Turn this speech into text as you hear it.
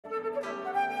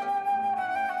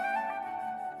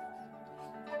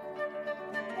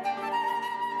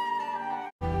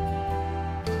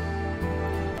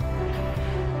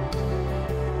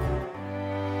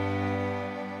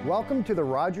Welcome to the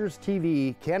Rogers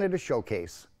TV Canada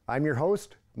Showcase. I'm your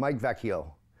host, Mike Vecchio.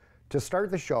 To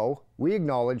start the show, we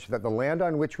acknowledge that the land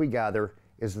on which we gather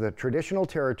is the traditional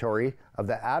territory of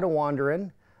the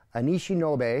Attawandaron,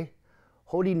 Anishinaabe,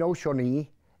 Haudenosaunee,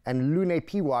 and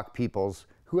Lune-Pewauk peoples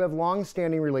who have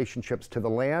long-standing relationships to the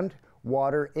land,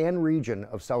 water, and region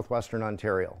of southwestern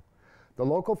Ontario. The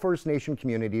local First Nation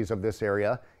communities of this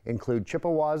area include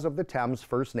Chippewas of the Thames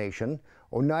First Nation,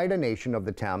 Oneida Nation of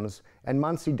the Thames, and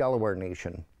Munsee Delaware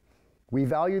Nation. We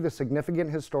value the significant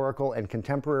historical and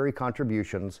contemporary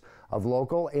contributions of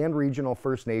local and regional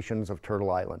First Nations of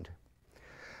Turtle Island.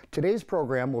 Today's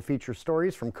program will feature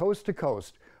stories from coast to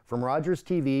coast from Rogers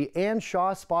TV and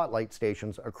Shaw Spolight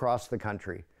stations across the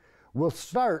country. We'll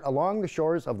start along the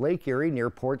shores of Lake Erie near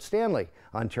Port Stanley,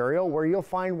 Ontario, where you'll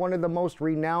find one of the most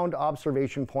renowned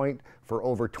observation points for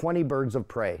over 20 birds of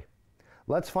prey.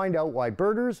 Let's find out why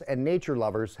birders and nature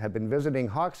lovers have been visiting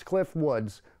Hawkscliff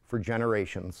Woods for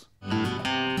generations.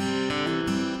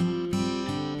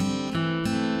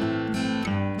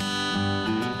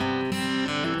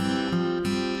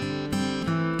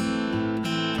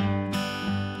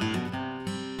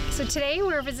 So today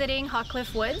we're visiting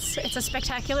Hawkscliff Woods. It's a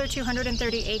spectacular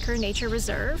 230-acre nature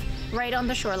reserve right on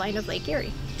the shoreline of Lake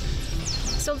Erie.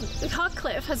 So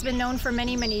Hawkscliff has been known for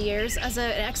many, many years as an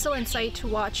excellent site to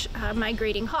watch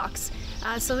migrating hawks.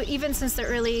 So even since the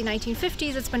early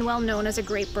 1950s, it's been well known as a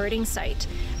great birding site.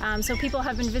 So people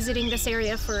have been visiting this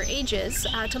area for ages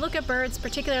to look at birds,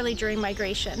 particularly during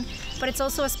migration. But it's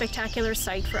also a spectacular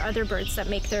site for other birds that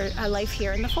make their life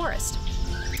here in the forest.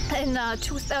 In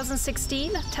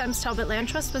 2016, Thames Talbot Land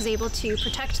Trust was able to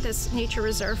protect this nature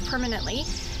reserve permanently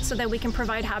so that we can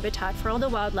provide habitat for all the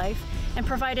wildlife and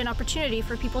provide an opportunity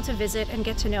for people to visit and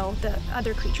get to know the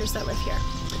other creatures that live here.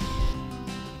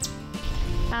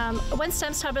 Once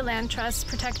Thames Talbot Land Trust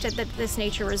protected this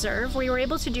nature reserve, we were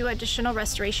able to do additional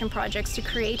restoration projects to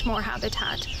create more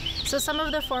habitat. So some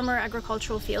of the former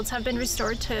agricultural fields have been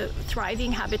restored to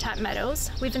thriving habitat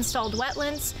meadows. We've installed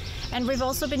wetlands, and we've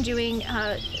also been doing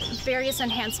various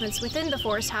enhancements within the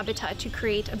forest habitat to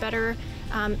create a better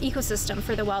ecosystem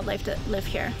for the wildlife that live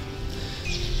here.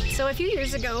 So a few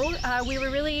years ago, we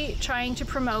were really trying to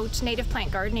promote native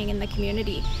plant gardening in the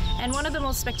community. And one of the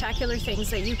most spectacular things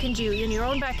that you can do in your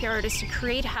own backyard is to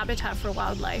create habitat for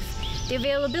wildlife. The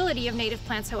availability of native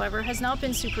plants, however, has not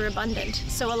been super abundant.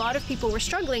 So a lot of people were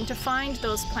struggling to find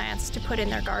those plants to put in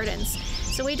their gardens.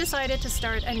 So we decided to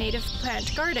start a native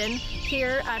plant garden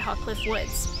here at Hawkscliff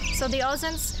Woods. So the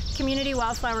Ozens Community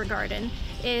Wildflower Garden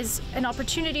is an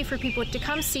opportunity for people to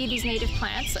come see these native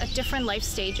plants at different life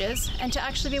stages and to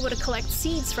actually be able to collect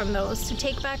seeds from those to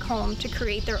take back home to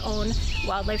create their own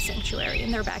wildlife sanctuary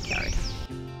in their backyard.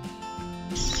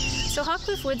 So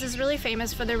Hawkscliff Woods is really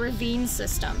famous for the ravine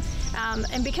system.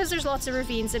 And because there's lots of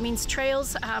ravines, it means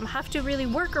trails have to really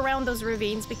work around those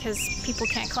ravines because people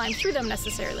can't climb through them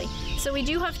necessarily. So we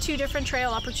do have two different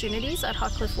trail opportunities at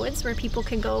Hawkscliff Woods where people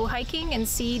can go hiking and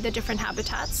see the different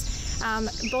habitats.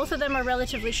 Both of them are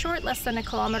relatively short, less than a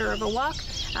kilometer of a walk,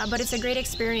 but it's a great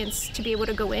experience to be able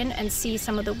to go in and see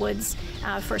some of the woods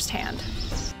firsthand.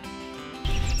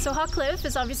 So Hawkscliff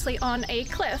is obviously on a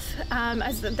cliff,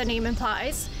 as the name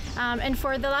implies. And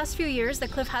for the last few years, the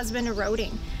cliff has been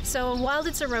eroding. So while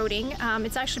it's eroding,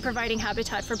 it's actually providing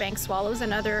habitat for bank swallows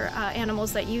and other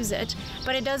animals that use it,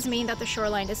 but it does mean that the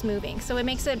shoreline is moving. So it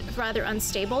makes it rather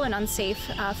unstable and unsafe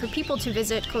for people to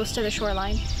visit close to the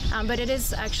shoreline, but it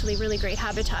is actually really great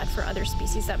habitat for other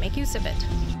species that make use of it.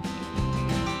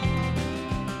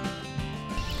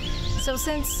 So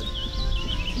since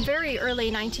very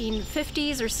early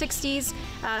 1950s or 60s,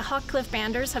 Hawkscliff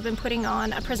banders have been putting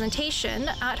on a presentation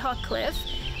at Hawkscliff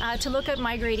to look at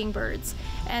migrating birds.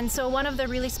 And so one of the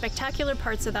really spectacular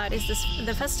parts of that is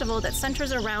the festival that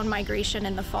centers around migration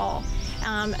in the fall.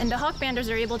 And the hawk banders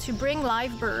are able to bring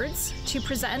live birds to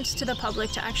present to the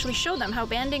public to actually show them how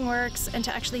banding works and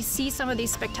to actually see some of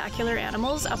these spectacular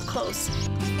animals up close.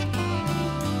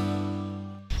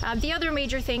 The other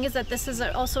major thing is that this is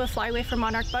also a flyway for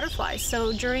monarch butterflies.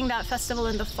 So during that festival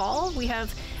in the fall, we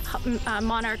have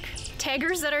monarch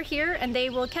taggers that are here, and they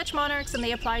will catch monarchs and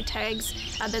they apply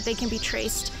tags that they can be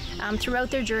traced throughout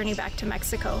their journey back to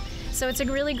Mexico. So it's a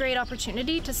really great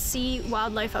opportunity to see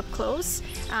wildlife up close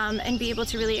and be able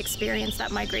to really experience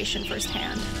that migration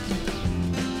firsthand.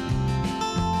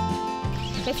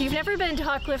 If you've never been to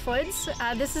Hawkscliff Woods,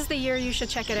 this is the year you should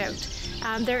check it out.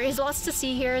 There is lots to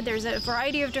see here. There's a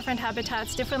variety of different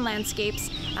habitats, different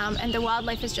landscapes, and the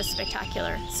wildlife is just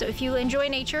spectacular. So if you enjoy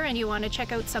nature and you want to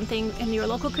check out something in your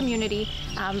local community,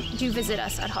 do visit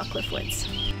us at Hawkscliff Woods.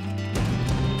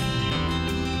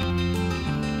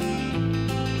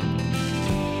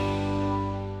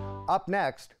 Up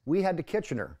next, we head to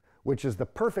Kitchener, which is the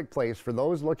perfect place for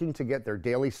those looking to get their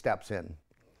daily steps in.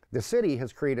 The city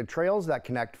has created trails that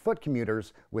connect foot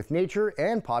commuters with nature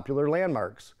and popular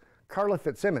landmarks. Carla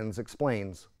Fitzsimmons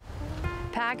explains.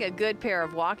 Pack a good pair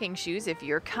of walking shoes if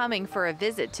you're coming for a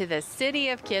visit to the city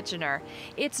of Kitchener.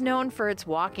 It's known for its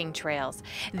walking trails.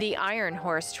 The Iron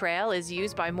Horse Trail is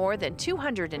used by more than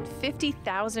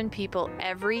 250,000 people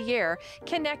every year,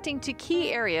 connecting to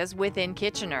key areas within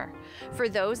Kitchener. For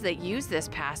those that use this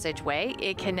passageway,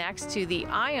 it connects to the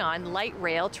Ion light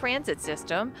rail transit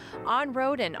system,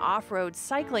 on-road and off-road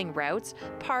cycling routes,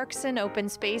 parks, and open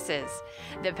spaces.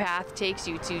 The path takes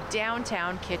you to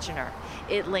downtown Kitchener.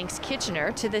 It links Kitchener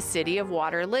to the city of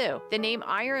Waterloo. The name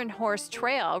Iron Horse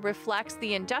Trail reflects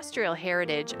the industrial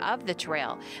heritage of the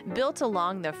trail, built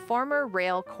along the former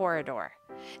rail corridor.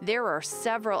 There are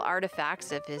several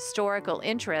artifacts of historical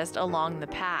interest along the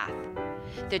path.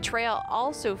 The trail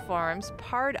also forms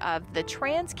part of the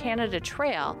Trans-Canada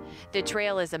Trail. The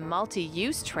trail is a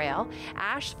multi-use trail.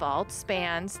 Asphalt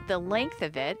spans the length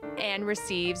of it and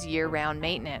receives year-round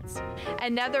maintenance.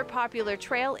 Another popular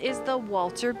trail is the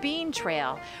Walter Bean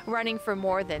Trail, running for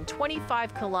more than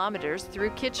 25 kilometers through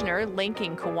Kitchener,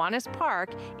 linking Kiwanis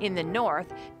Park in the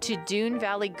north to Dune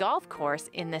Valley Golf Course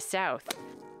in the south.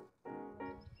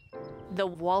 The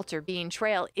Walter Bean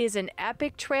Trail is an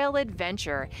epic trail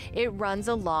adventure. It runs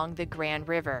along the Grand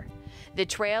River. The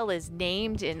trail is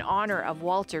named in honor of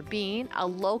Walter Bean, a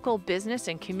local business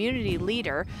and community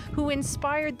leader who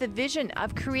inspired the vision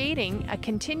of creating a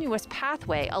continuous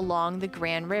pathway along the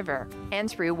Grand River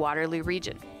and through Waterloo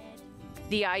Region.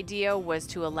 The idea was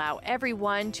to allow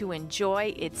everyone to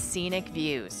enjoy its scenic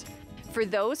views. For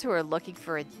those who are looking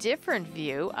for a different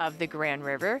view of the Grand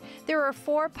River, there are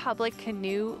 4 public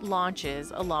canoe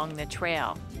launches along the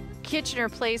trail. Kitchener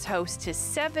plays host to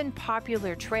 7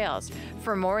 popular trails.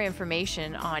 For more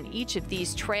information on each of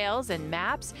these trails and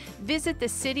maps, visit the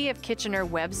City of Kitchener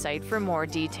website for more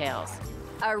details.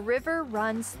 A river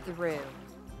runs through.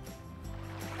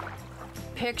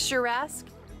 Picturesque,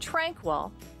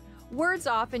 tranquil, words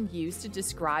often used to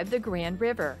describe the Grand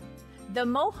River. The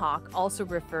Mohawk also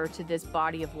refer to this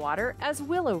body of water as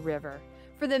Willow River,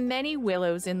 for the many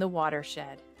willows in the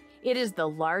watershed. It is the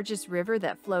largest river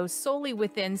that flows solely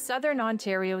within southern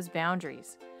Ontario's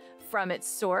boundaries. From its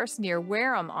source near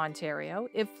Wareham, Ontario,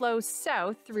 it flows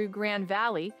south through Grand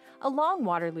Valley, along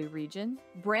Waterloo Region,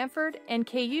 Brantford, and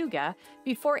Cayuga,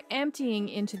 before emptying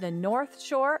into the north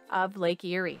shore of Lake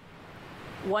Erie.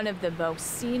 One of the most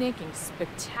scenic and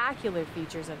spectacular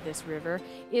features of this river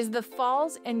is the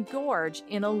Falls and Gorge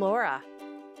in Elora.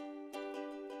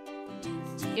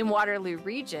 In Waterloo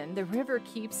Region, the river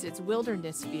keeps its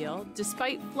wilderness feel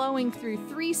despite flowing through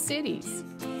 3 cities.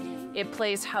 It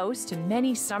plays host to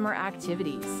many summer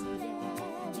activities.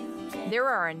 There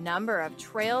are a number of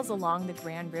trails along the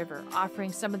Grand River,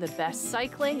 offering some of the best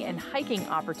cycling and hiking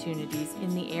opportunities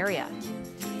in the area.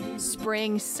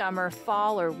 Spring, summer,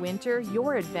 fall, or winter,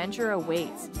 your adventure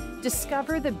awaits.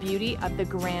 Discover the beauty of the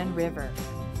Grand River.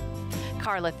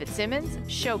 Carla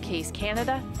Fitzsimmons, Showcase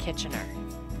Canada, Kitchener.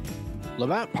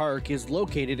 Labatt Park is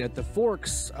located at the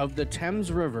forks of the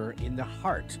Thames River in the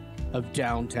heart of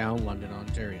downtown London,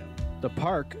 Ontario. The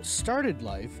park started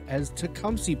life as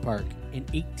Tecumseh Park in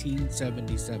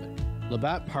 1877.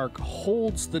 Labatt Park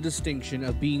holds the distinction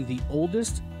of being the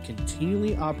oldest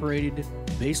continually operated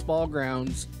baseball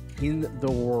grounds in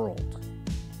the world.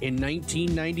 In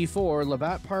 1994,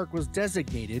 Labatt Park was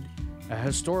designated a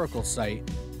historical site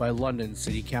by London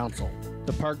City Council.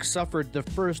 The park suffered the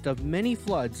first of many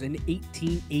floods in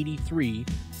 1883,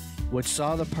 which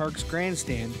saw the park's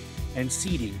grandstand and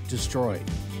seating destroyed.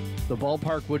 The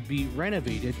ballpark would be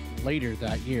renovated later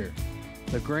that year.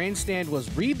 The grandstand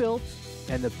was rebuilt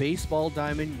and the baseball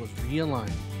diamond was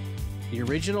realigned. The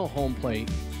original home plate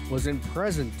was in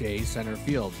present-day center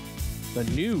field. The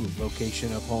new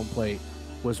location of home plate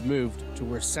was moved to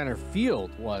where center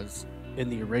field was in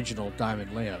the original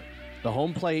diamond layout. The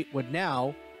home plate would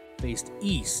now face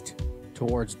east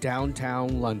towards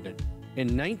downtown London.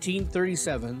 In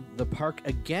 1937, the park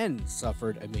again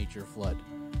suffered a major flood.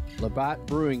 Labatt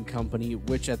Brewing Company,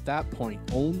 which at that point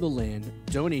owned the land,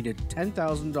 donated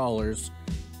 $10,000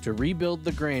 to rebuild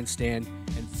the grandstand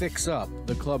and fix up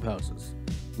the clubhouses.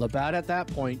 Labatt at that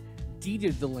point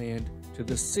deeded the land to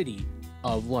the City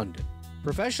of London.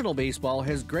 Professional baseball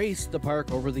has graced the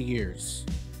park over the years.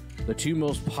 The 2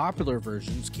 most popular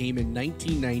versions came in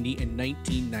 1990 and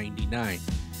 1999.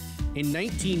 In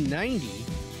 1990,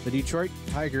 the Detroit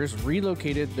Tigers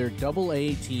relocated their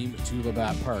AA team to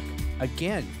Labatt Park.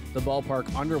 Again, the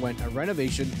ballpark underwent a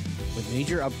renovation with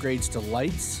major upgrades to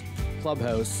lights,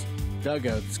 clubhouse,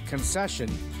 dugouts, concession,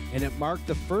 and it marked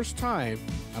the first time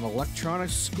an electronic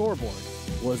scoreboard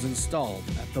was installed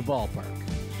at the ballpark.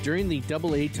 During the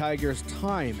AA Tigers'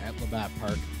 time at Labatt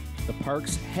Park, the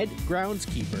park's head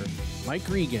groundskeeper, Mike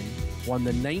Regan, won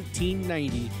the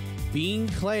 1990 Bean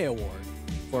Clay Award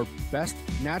for Best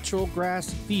Natural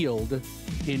Grass Field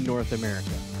in North America.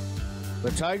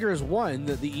 The Tigers won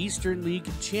the Eastern League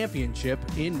Championship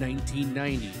in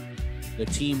 1990. The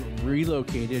team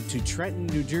relocated to Trenton,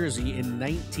 New Jersey in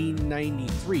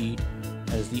 1993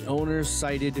 as the owners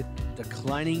cited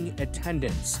declining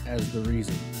attendance as the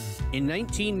reason. In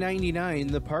 1999,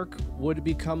 the park would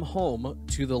become home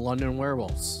to the London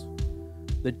Werewolves.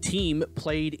 The team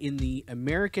played in the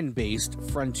American-based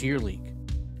Frontier League.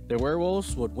 The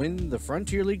Werewolves would win the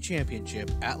Frontier League Championship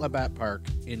at Labatt Park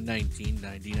in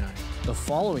 1999. The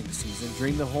following season,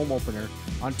 during the home opener,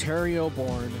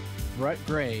 Ontario-born Brett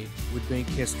Gray would make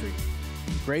history.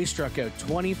 Gray struck out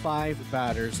 25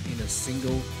 batters in a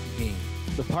single game.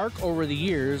 The park over the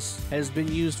years has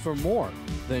been used for more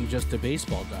than just a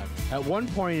baseball diamond. At one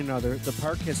point or another, the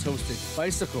park has hosted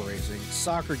bicycle racing,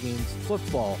 soccer games,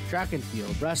 football, track and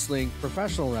field, wrestling,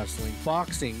 professional wrestling,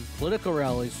 boxing, political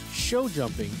rallies, show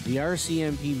jumping, the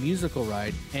RCMP musical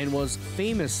ride, and was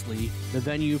famously the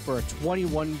venue for a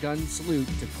 21-gun salute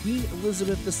to Queen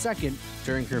Elizabeth II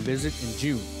during her visit in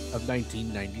June of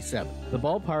 1997. The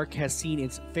ballpark has seen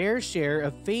its fair share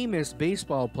of famous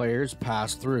baseball players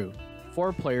pass through.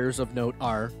 4 players of note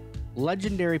are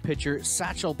legendary pitcher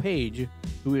Satchel Paige,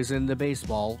 who is in the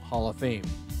Baseball Hall of Fame,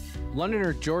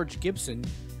 Londoner George Gibson,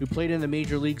 who played in the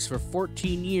major leagues for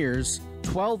 14 years,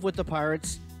 12 with the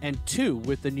Pirates and 2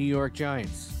 with the New York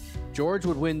Giants. George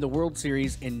would win the World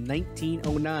Series in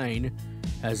 1909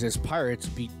 as his Pirates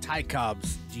beat Ty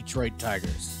Cobb's Detroit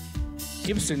Tigers.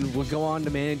 Gibson would go on to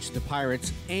manage the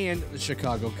Pirates and the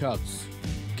Chicago Cubs.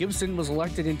 Gibson was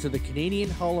elected into the Canadian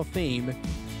Hall of Fame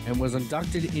and was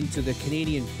inducted into the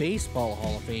Canadian Baseball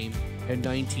Hall of Fame in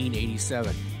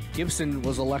 1987. Gibson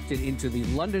was elected into the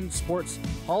London Sports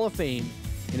Hall of Fame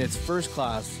in its first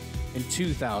class in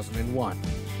 2001.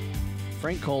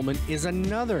 Frank Coleman is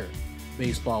another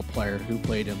baseball player who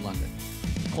played in London.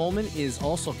 Coleman is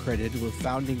also credited with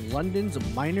founding London's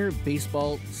minor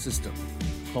baseball system.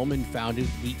 Coleman founded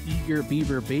the Eager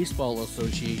Beaver Baseball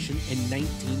Association in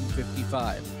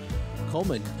 1955.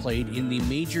 Coleman played in the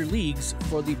major leagues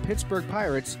for the Pittsburgh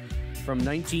Pirates from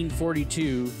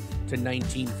 1942 to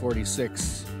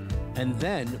 1946, and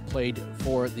then played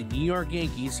for the New York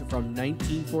Yankees from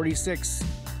 1946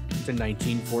 to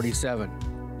 1947.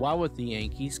 While with the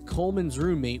Yankees, Coleman's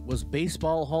roommate was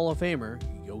Baseball Hall of Famer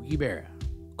Yogi Berra.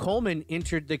 Coleman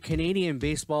entered the Canadian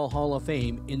Baseball Hall of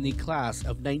Fame in the class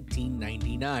of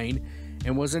 1999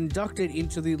 and was inducted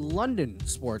into the London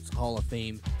Sports Hall of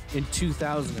Fame in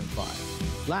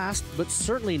 2005. Last, but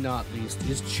certainly not least,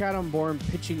 is Chatham-born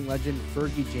pitching legend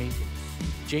Fergie Jenkins.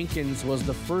 Jenkins was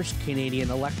the first Canadian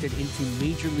elected into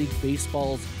Major League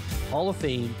Baseball's Hall of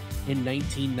Fame in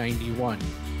 1991.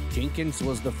 Jenkins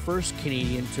was the first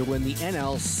Canadian to win the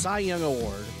NL Cy Young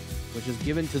Award, which is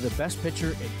given to the best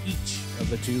pitcher in each of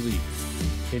the 2 leagues.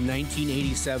 In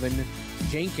 1987,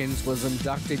 Jenkins was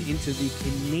inducted into the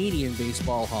Canadian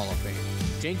Baseball Hall of Fame.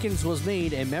 Jenkins was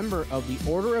made a member of the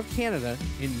Order of Canada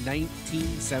in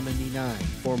 1979.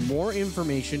 For more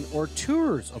information or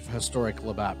tours of historic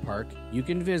Labatt Park, you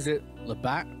can visit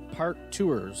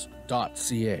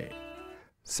labattparktours.ca.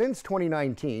 Since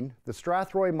 2019, the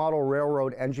Strathroy Model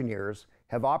Railroad engineers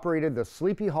have operated the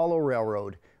Sleepy Hollow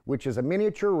Railroad, which is a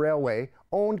miniature railway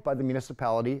owned by the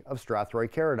municipality of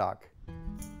Strathroy-Caradoc.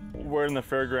 We're in the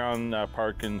Fairground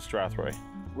Park in Strathroy.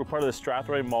 We're part of the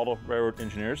Strathroy Model Railroad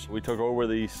Engineers. We took over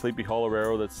the Sleepy Hollow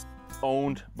Railroad that's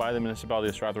owned by the municipality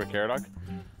of Strathroy-Caradoc.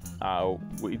 I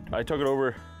took it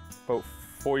over about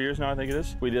 4 years now, I think it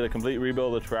is. We did a complete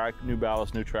rebuild of the track, new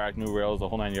ballast, new track, new rails, the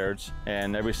whole 9 yards.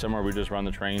 And every summer we just run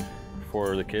the train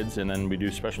for the kids, and then we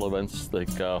do special events like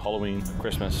Halloween,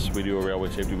 Christmas. We do a railway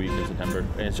safety week in September.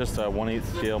 And it's just a 1/8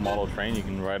 scale model train you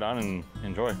can ride on and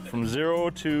enjoy. From 0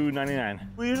 to 99.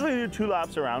 We usually do 2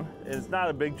 laps around. It's not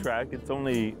a big track. It's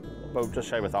only about just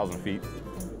shy of 1,000 feet.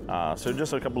 So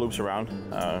just a couple loops around,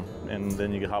 and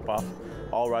then you can hop off.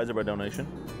 All rides are by donation.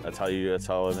 That's how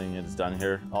everything is done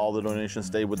here. All the donations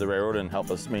stay with the railroad and help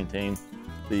us maintain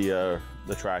the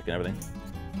track and everything.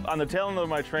 On the tail end of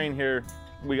my train here,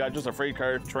 we got just a freight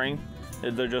car train.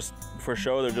 They're just, for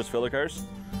show, they're just filler cars.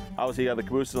 Obviously you got the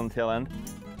cabooses on the tail end.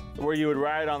 Where you would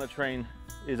ride on the train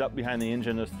is up behind the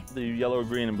engine, the yellow,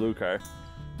 green, and blue car.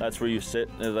 That's where you sit,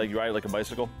 like you ride like a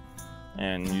bicycle,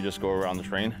 and you just go around the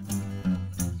train.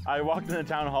 I walked into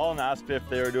town hall and asked if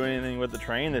they were doing anything with the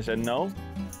train. They said no.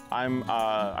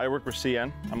 I work for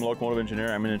CN. I'm a locomotive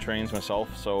engineer. I'm in the trains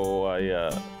myself, so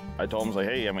I told them, like,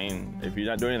 hey, I mean, if you're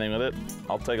not doing anything with it,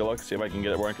 I'll take a look, see if I can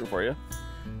get it working for you.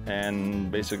 And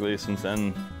basically, since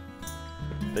then,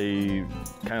 they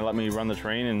kind of let me run the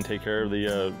train and take care of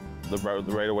the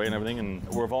right of way and everything. And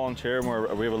we're a volunteer,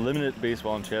 and we have a limited base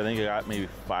volunteer. I think I got maybe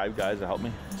 5 guys to help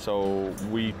me. So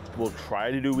we will try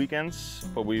to do weekends,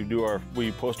 but we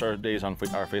post our days on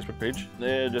our Facebook page.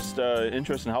 They're just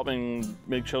interest in helping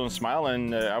make children smile,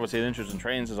 and I would say the interest in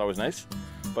trains is always nice.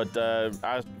 But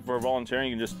as for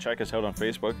volunteering, you can just check us out on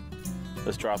Facebook,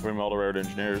 the Strathroy Model Railroad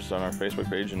Engineers on our Facebook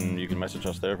page, and you can message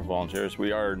us there for volunteers.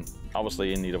 We are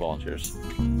obviously in need of volunteers.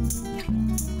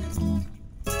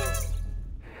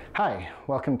 Hi,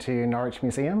 welcome to Norwich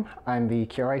Museum. I'm the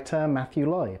curator, Matthew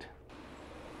Lloyd.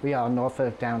 We are north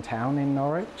of downtown in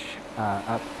Norwich,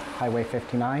 up Highway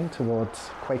 59 towards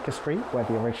Quaker Street, where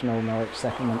the original Norwich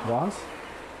settlement was.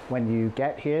 When you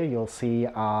get here, you'll see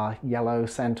our yellow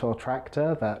Centaur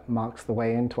tractor that marks the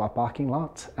way into our parking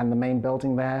lot, and the main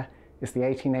building there is the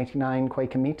 1889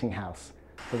 Quaker Meeting House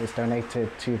that was donated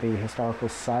to the Historical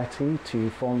Society to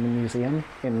form the museum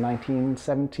in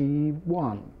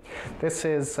 1971. This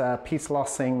is Peter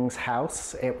Lossing's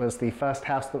house. It was the first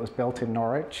house that was built in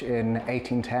Norwich in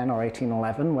 1810 or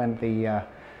 1811 when the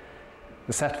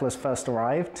settlers first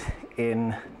arrived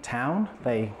in town.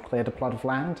 They cleared a plot of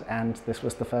land, and this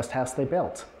was the first house they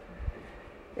built.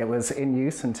 It was in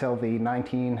use until the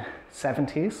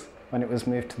 1970s when it was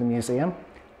moved to the museum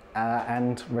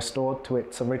and restored to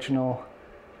its original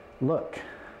look.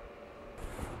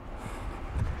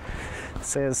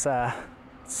 This is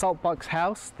Saltbox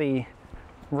House. The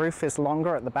roof is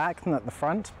longer at the back than at the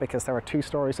front because there are 2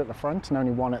 stories at the front and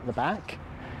only 1 at the back.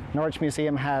 Norwich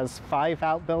Museum has 5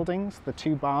 outbuildings, the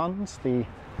 2 barns, the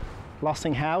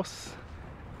Lossing House,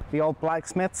 the old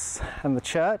blacksmiths and the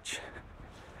church.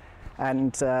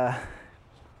 And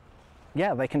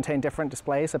yeah, they contain different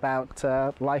displays about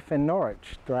life in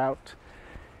Norwich throughout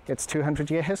its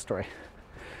 200-year history.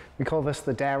 We call this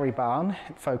the Dairy Barn.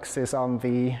 It focuses on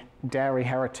the dairy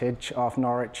heritage of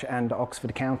Norwich and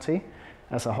Oxford County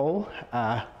as a whole.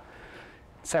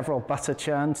 Several butter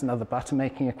churns and other butter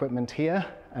making equipment here,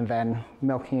 and then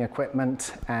milking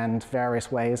equipment and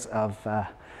various ways of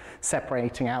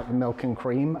separating out the milk and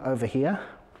cream over here.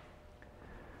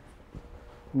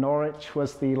 Norwich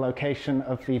was the location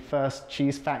of the first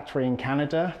cheese factory in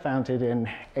Canada, founded in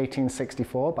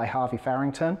 1864 by Harvey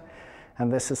Farrington.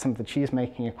 And this is some of the cheese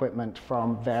making equipment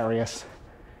from various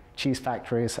cheese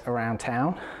factories around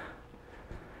town.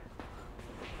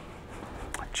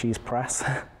 Cheese press.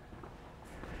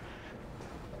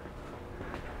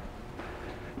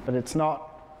 But it's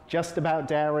not just about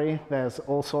dairy. There's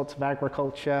all sorts of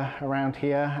agriculture around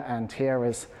here, and here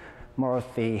is more of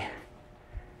the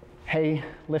hay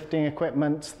lifting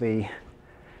equipment, the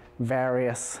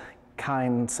various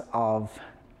kinds of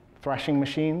threshing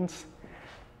machines,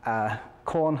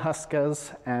 corn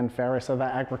huskers, and various other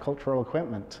agricultural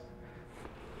equipment.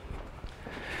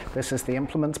 This is the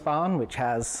implements barn, which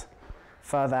has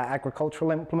further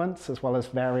agricultural implements as well as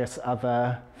various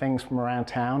other things from around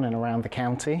town and around the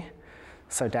county.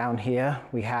 So down here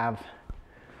we have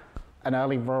an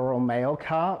early rural mail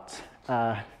cart.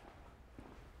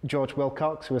 George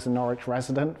Wilcox, who was a Norwich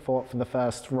resident, fought for the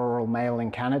first rural mail in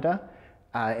Canada.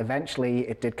 Eventually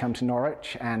it did come to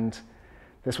Norwich, and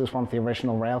this was one of the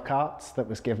original rail carts that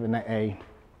was given a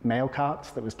mail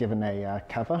cart that was given a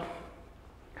cover.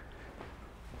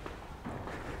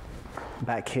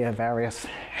 Back here, various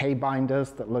hay binders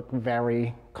that look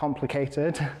very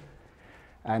complicated,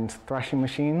 and threshing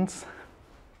machines.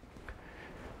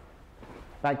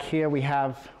 Back here we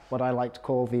have what I like to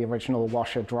call the original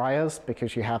washer dryers,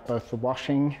 because you have both the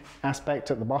washing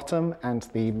aspect at the bottom and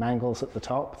the mangles at the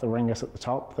top, the ringers at the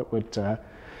top that would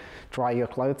dry your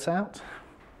clothes out.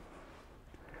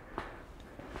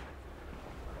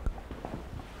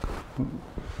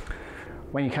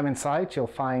 When you come inside, you'll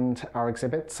find our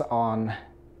exhibits on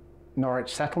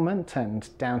Norwich settlement and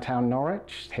downtown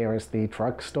Norwich. Here is the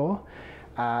drugstore,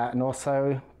 and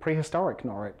also prehistoric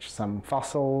Norwich, some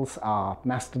fossils, our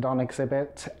mastodon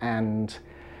exhibit, and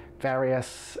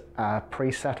various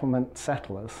pre-settlement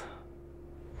settlers.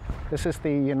 This is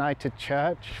the United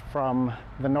Church from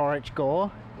the Norwich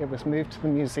Gore. It was moved to the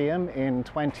museum in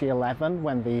 2011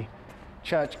 when the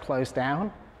church closed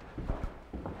down.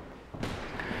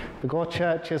 The Gore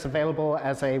Church is available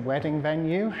as a wedding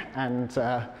venue, and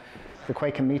the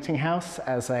Quaker Meeting House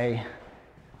as a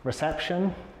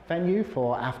reception venue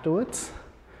for afterwards.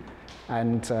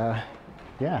 And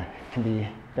yeah, it can be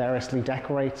variously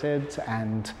decorated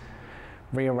and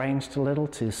rearranged a little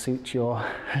to suit your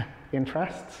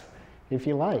interests. if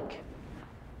you like.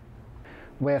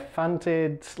 We're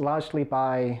funded largely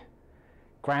by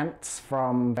grants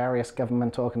from various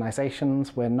government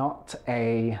organizations. We're not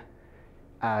a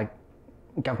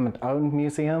government-owned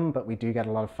museum, but we do get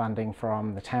a lot of funding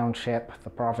from the township, the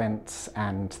province,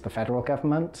 and the federal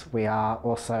government. We are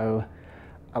also,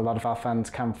 a lot of our funds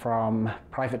come from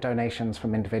private donations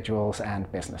from individuals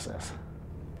and businesses.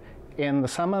 In the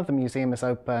summer, the museum is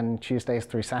open Tuesdays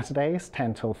through Saturdays,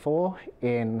 10 till 4.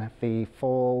 In the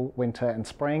fall, winter, and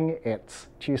spring, it's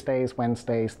Tuesdays,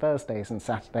 Wednesdays, Thursdays, and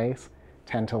Saturdays,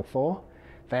 10 till 4.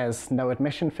 There's no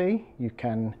admission fee. You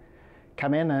can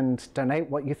come in and donate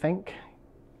what you think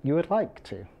you would like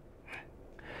to.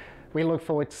 We look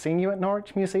forward to seeing you at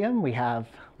Norwich Museum. We have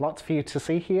lots for you to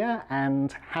see here,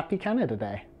 and happy Canada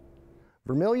Day.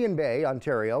 Vermilion Bay,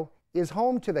 Ontario, is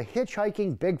home to the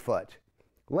hitchhiking Bigfoot.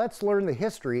 Let's learn the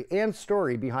history and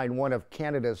story behind one of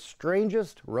Canada's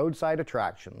strangest roadside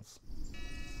attractions.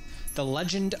 The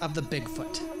legend of the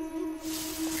Bigfoot.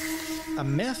 A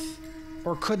myth?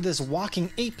 Or could this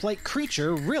walking ape-like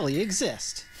creature really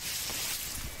exist?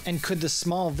 And could the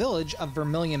small village of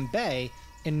Vermilion Bay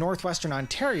in northwestern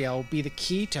Ontario be the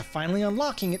key to finally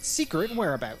unlocking its secret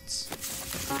whereabouts?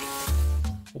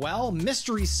 Well,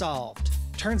 mystery solved.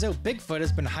 Turns out Bigfoot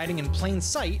has been hiding in plain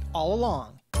sight all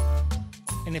along.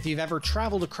 And if you've ever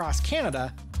traveled across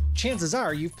Canada, chances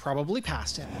are you've probably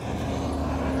passed him.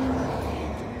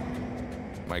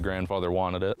 My grandfather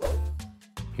wanted it.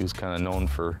 He was kind of known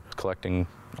for collecting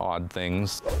odd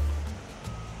things.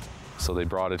 So they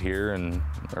brought it here and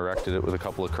erected it with a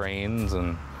couple of cranes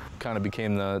and kind of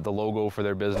became the logo for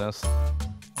their business.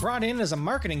 Brought in as a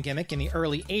marketing gimmick in the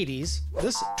early 80s,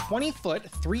 this 20-foot,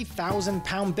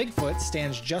 3,000-pound Bigfoot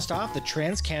stands just off the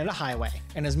Trans-Canada Highway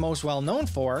and is most well known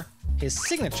for his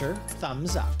signature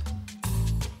thumbs up.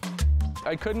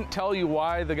 I couldn't tell you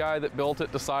why the guy that built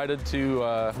it decided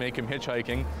to make him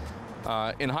hitchhiking.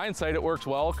 In hindsight, it works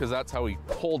well because that's how he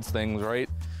holds things, right?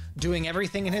 Doing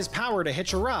everything in his power to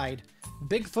hitch a ride,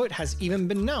 Bigfoot has even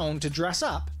been known to dress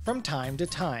up from time to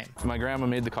time. My grandma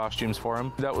made the costumes for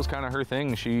him. That was kind of her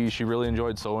thing. She really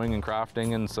enjoyed sewing and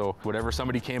crafting, and so whatever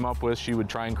somebody came up with, she would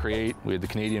try and create. We had the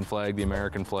Canadian flag, the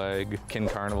American flag, Kin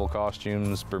Carnival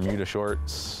costumes, Bermuda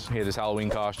shorts. He had his Halloween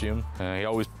costume. He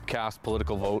always cast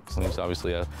political votes, and he was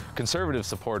obviously a conservative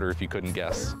supporter, if you couldn't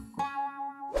guess.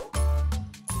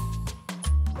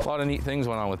 A lot of neat things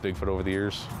went on with Bigfoot over the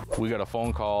years. We got a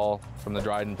phone call from the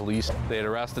Dryden police. They had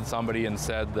arrested somebody and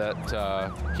said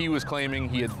that he was claiming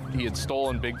he had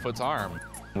stolen Bigfoot's arm.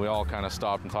 We all kind of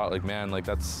stopped and thought, like, man, like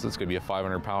that's gonna be a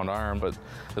 500-pound arm. But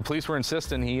the police were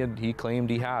insisting he claimed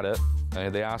he had it.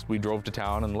 They asked, we drove to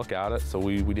town and look at it, so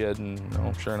we did, and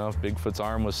sure enough, Bigfoot's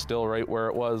arm was still right where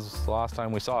it was the last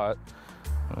time we saw it.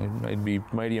 I'd be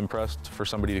mighty impressed for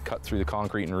somebody to cut through the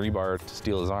concrete and rebar to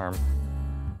steal his arm.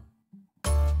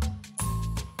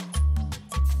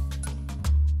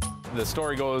 The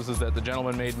story goes is that the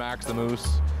gentleman made Max the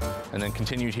Moose and then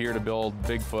continued here to build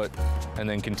Bigfoot and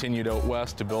then continued out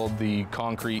west to build the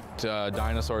concrete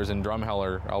dinosaurs in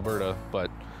Drumheller, Alberta.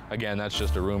 But again, that's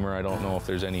just a rumor. I don't know if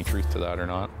there's any truth to that or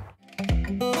not.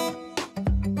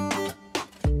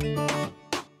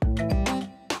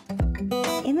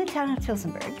 In the town of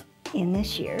Tillsonburg, in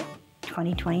this year,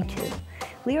 2022,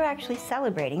 we are actually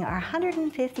celebrating our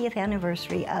 150th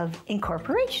anniversary of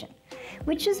incorporation,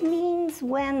 which just means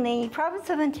when the province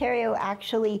of Ontario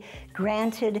actually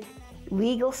granted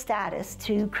legal status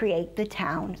to create the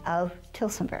town of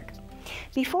Tillsonburg.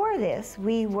 Before this,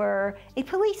 we were a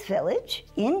police village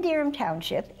in Durham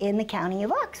Township in the county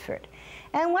of Oxford.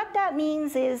 And what that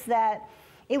means is that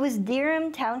it was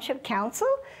Durham Township Council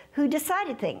who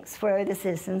decided things for the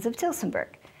citizens of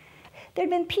Tillsonburg. There'd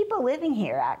been people living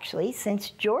here actually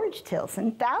since George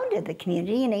Tilson founded the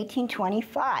community in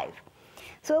 1825.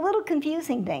 So a little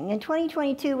confusing thing. In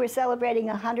 2022, we're celebrating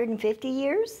 150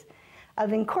 years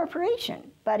of incorporation.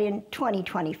 But in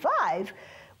 2025,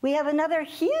 we have another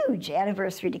huge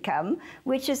anniversary to come,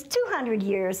 which is 200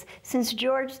 years since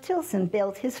George Tilson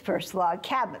built his first log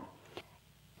cabin.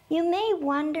 You may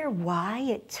wonder why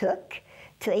it took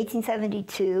till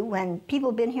 1872, when people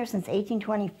have been here since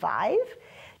 1825,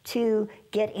 to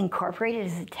get incorporated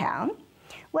as a town.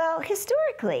 Well,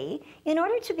 historically, in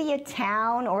order to be a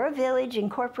town or a village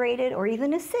incorporated or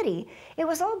even a city, it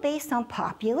was all based on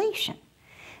population.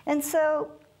 And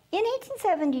so in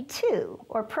 1872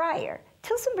 or prior,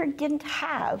 Tillsonburg didn't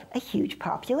have a huge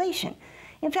population.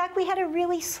 In fact, we had a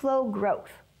really slow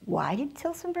growth. Why did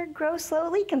Tillsonburg grow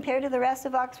slowly compared to the rest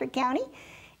of Oxford County?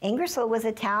 Ingersoll was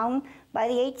a town by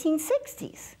the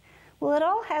 1860s. Well, it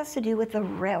all has to do with the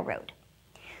railroad.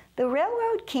 The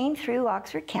railroad came through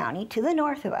Oxford County to the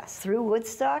north of us, through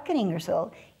Woodstock and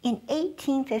Ingersoll, in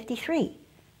 1853,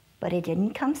 but it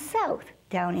didn't come south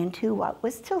down into what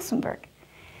was Tillsonburg.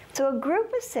 So a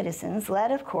group of citizens,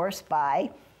 led of course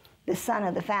by the son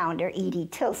of the founder, E.D.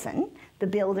 Tilson, the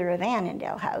builder of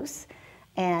Annandale House,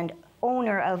 and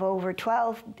owner of over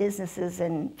 12 businesses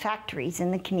and factories in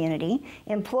the community,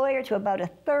 employer to about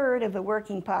 1/3 of the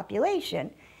working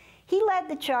population, he led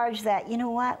the charge that, you know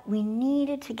what, we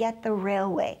needed to get the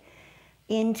railway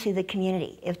into the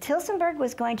community. If Tillsonburg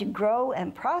was going to grow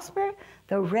and prosper,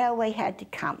 the railway had to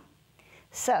come.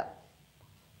 So,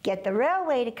 get the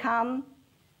railway to come,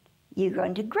 you're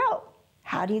going to grow.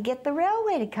 How do you get the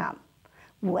railway to come?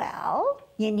 Well,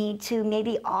 you need to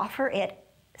maybe offer it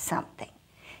something.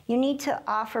 You need to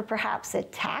offer perhaps a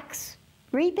tax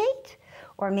rebate,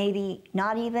 or maybe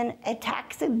not even a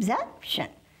tax exemption.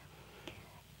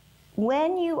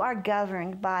 When you are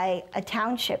governed by a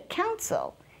township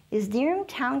council, is Durham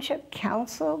Township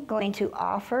Council going to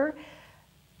offer,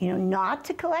 not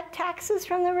to collect taxes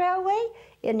from the railway?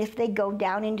 And if they go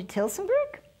down into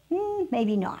Tillsonburg?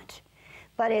 Maybe not.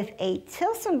 But if a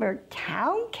Tillsonburg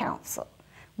Town Council,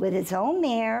 with its own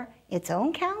mayor, its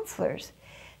own councilors,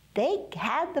 they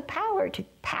had the power to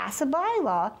pass a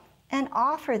bylaw and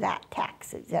offer that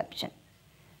tax exemption.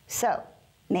 So,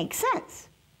 makes sense.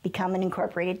 Become an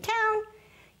incorporated town,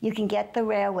 you can get the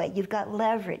railway. You've got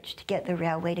leverage to get the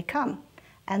railway to come.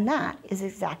 And that is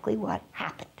exactly what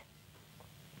happened.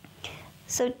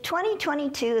 So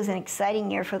 2022 is an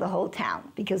exciting year for the whole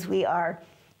town because we are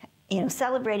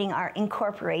celebrating our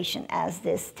incorporation as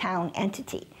this town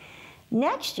entity.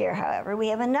 Next year, however, we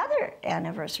have another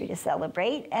anniversary to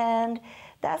celebrate, and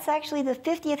that's actually the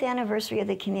 50th anniversary of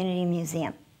the Community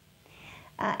Museum.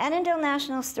 Annandale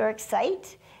National Historic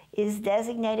Site is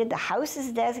designated, the house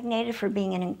is designated for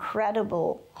being an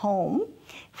incredible home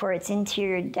for its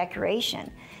interior decoration.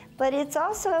 But it's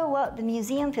also what the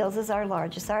museum feels is our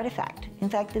largest artifact. In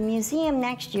fact, the museum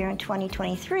next year in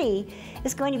 2023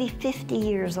 is going to be 50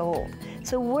 years old.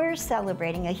 So we're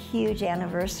celebrating a huge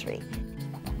anniversary.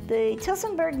 The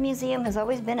Tillsonburg Museum has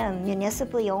always been a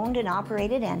municipally owned and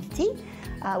operated entity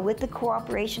with the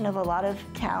cooperation of a lot of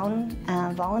town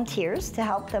volunteers to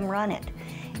help them run it.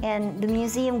 And the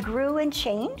museum grew and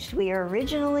changed. We were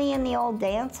originally in the old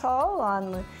dance hall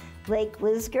on Lake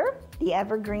Lisgar, the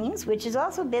Evergreens, which has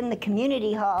also been the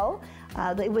community hall.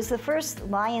 It was the first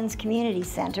Lions Community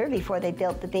Center before they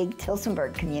built the big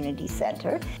Tillsonburg Community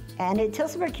Center. And the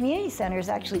Tillsonburg Community Center is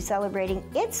actually celebrating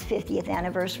its 50th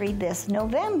anniversary this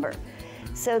November.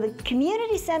 So the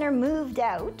community center moved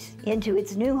out into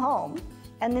its new home,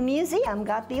 and the museum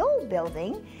got the old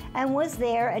building and was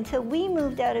there until we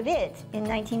moved out of it in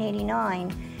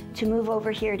 1989 to move over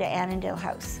here to Annandale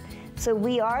House. So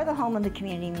we are the home of the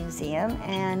Community Museum,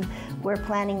 and we're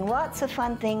planning lots of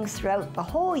fun things throughout the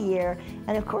whole year,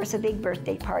 and of course a big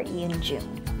birthday party in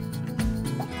June.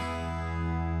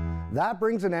 That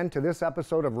brings an end to this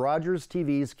episode of Rogers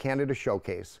TV's Canada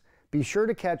Showcase. Be sure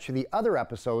to catch the other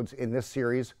episodes in this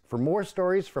series for more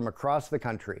stories from across the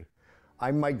country.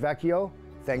 I'm Mike Vecchio.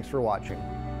 Thanks for watching.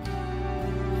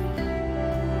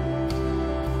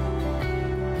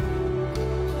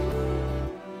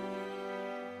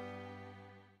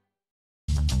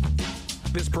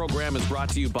 This program is brought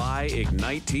to you by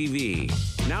Ignite TV.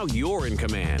 Now you're in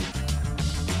command.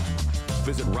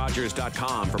 Visit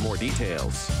Rogers.com for more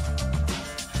details.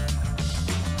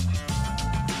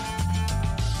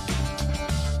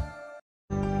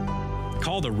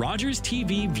 Call the Rogers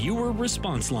TV viewer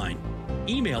response line,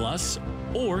 email us,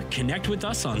 or connect with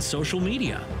us on social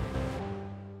media.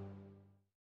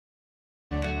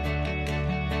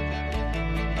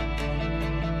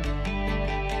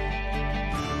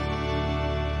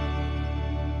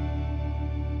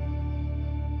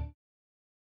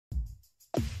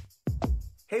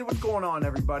 Hey, what's going on,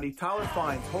 everybody? Tyler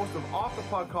Fines, host of Off the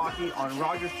Puck Hockey on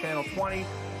Rogers Channel 20.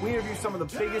 We interview some of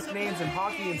the biggest names in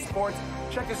hockey and sports.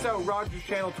 Check us out, Rogers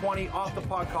Channel 20, Off the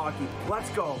Puck Hockey. Let's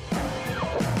go.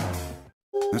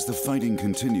 As the fighting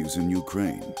continues in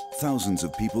Ukraine, thousands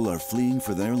of people are fleeing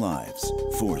for their lives,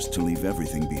 forced to leave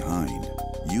everything behind.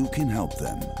 You can help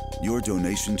them. Your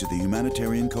donation to the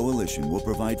Humanitarian Coalition will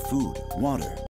provide food, water,